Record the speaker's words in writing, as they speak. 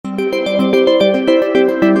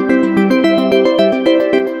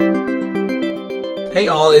Hey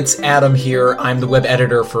all, it's Adam here. I'm the web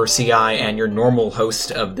editor for CI and your normal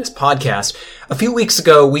host of this podcast. A few weeks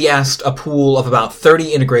ago, we asked a pool of about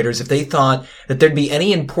 30 integrators if they thought that there'd be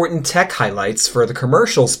any important tech highlights for the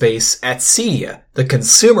commercial space at CEDIA, the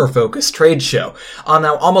consumer-focused trade show.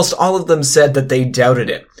 Now, almost all of them said that they doubted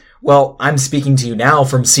it. Well, I'm speaking to you now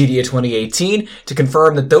from CEDIA 2018 to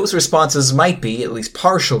confirm that those responses might be, at least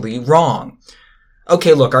partially, wrong.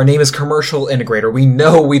 Okay, look, our name is Commercial Integrator. We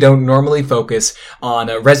know we don't normally focus on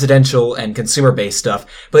residential and consumer-based stuff,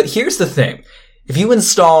 but here's the thing. If you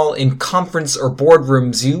install in conference or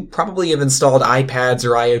boardrooms, you probably have installed iPads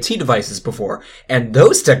or IoT devices before, and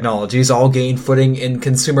those technologies all gain footing in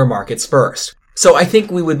consumer markets first. So I think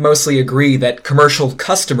we would mostly agree that commercial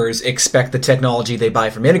customers expect the technology they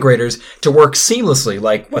buy from integrators to work seamlessly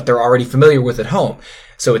like what they're already familiar with at home.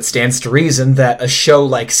 So it stands to reason that a show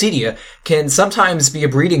like CEDIA can sometimes be a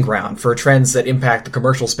breeding ground for trends that impact the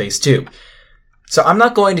commercial space too. So I'm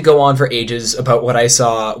not going to go on for ages about what I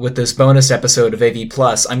saw with this bonus episode of AV+.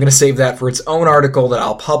 I'm going to save that for its own article that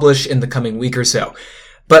I'll publish in the coming week or so.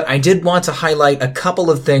 But I did want to highlight a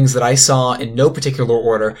couple of things that I saw in no particular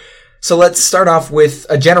order. So let's start off with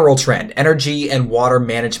a general trend, energy and water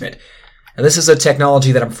management. And this is a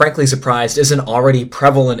technology that I'm frankly surprised isn't already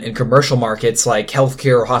prevalent in commercial markets like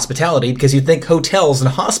healthcare or hospitality, because you'd think hotels and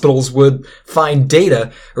hospitals would find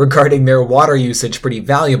data regarding their water usage pretty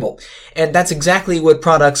valuable. And that's exactly what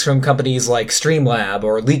products from companies like Streamlab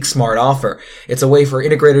or LeakSmart offer. It's a way for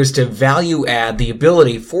integrators to value add the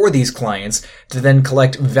ability for these clients to then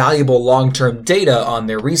collect valuable long-term data on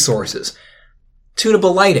their resources.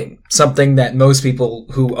 Tunable lighting, something that most people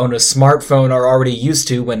who own a smartphone are already used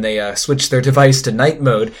to when they switch their device to night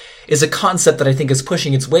mode, is a concept that I think is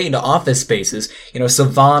pushing its way into office spaces.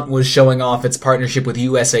 Savant was showing off its partnership with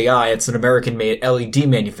USAI. It's an American-made LED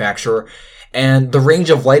manufacturer, and the range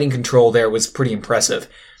of lighting control there was pretty impressive.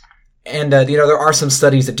 And, there are some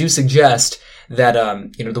studies that do suggest that,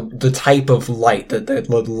 the type of light, the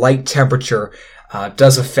light temperature,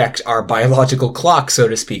 does affect our biological clock, so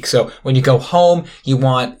to speak. So when you go home, you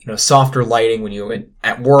want, softer lighting. When you're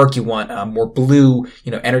at work, you want more blue,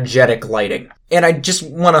 energetic lighting. And I just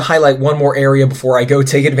want to highlight one more area before I go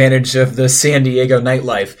take advantage of the San Diego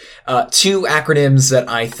nightlife. Two acronyms that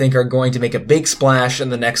I think are going to make a big splash in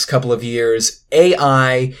the next couple of years: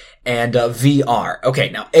 AI and VR. Okay,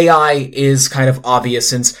 now AI is kind of obvious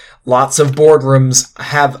since lots of boardrooms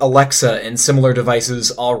have Alexa and similar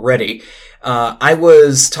devices already. I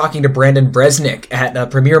was talking to Brandon Bresnick at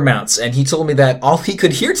Premier Mounts, and he told me that all he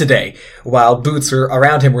could hear today while booths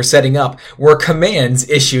around him were setting up were commands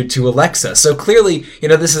issued to Alexa. So clearly,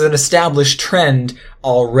 this is an established trend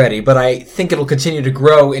already, but I think it'll continue to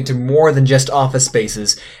grow into more than just office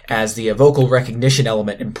spaces as the vocal recognition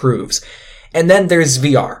element improves. And then there's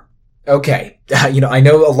VR. Okay, I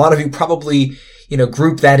know a lot of you probably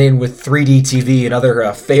group that in with 3D TV and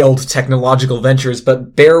other failed technological ventures,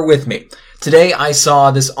 but bear with me. Today I saw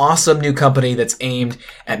this awesome new company that's aimed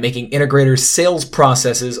at making integrators' sales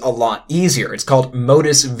processes a lot easier. It's called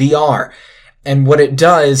Modus VR. And what it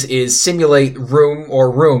does is simulate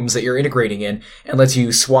rooms that you're integrating in and lets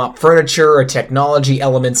you swap furniture or technology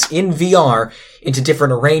elements in VR into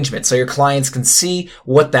different arrangements so your clients can see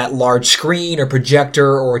what that large screen or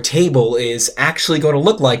projector or table is actually going to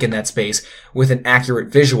look like in that space with an accurate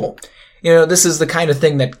visual. This is the kind of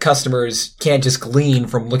thing that customers can't just glean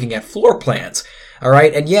from looking at floor plans. All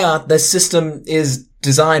right. And yeah, the system is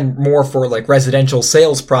designed more for like residential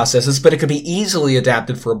sales processes, but it could be easily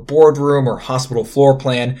adapted for a boardroom or hospital floor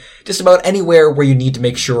plan, just about anywhere where you need to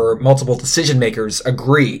make sure multiple decision makers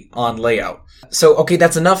agree on layout. So, okay,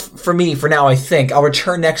 that's enough for me for now, I think. I'll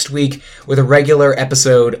return next week with a regular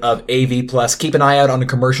episode of AV+. Keep an eye out on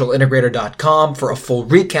commercialintegrator.com for a full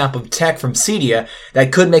recap of tech from CEDIA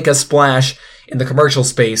that could make a splash in the commercial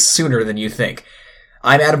space sooner than you think.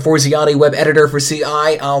 I'm Adam Forziati, web editor for CI.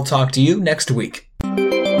 I'll talk to you next week.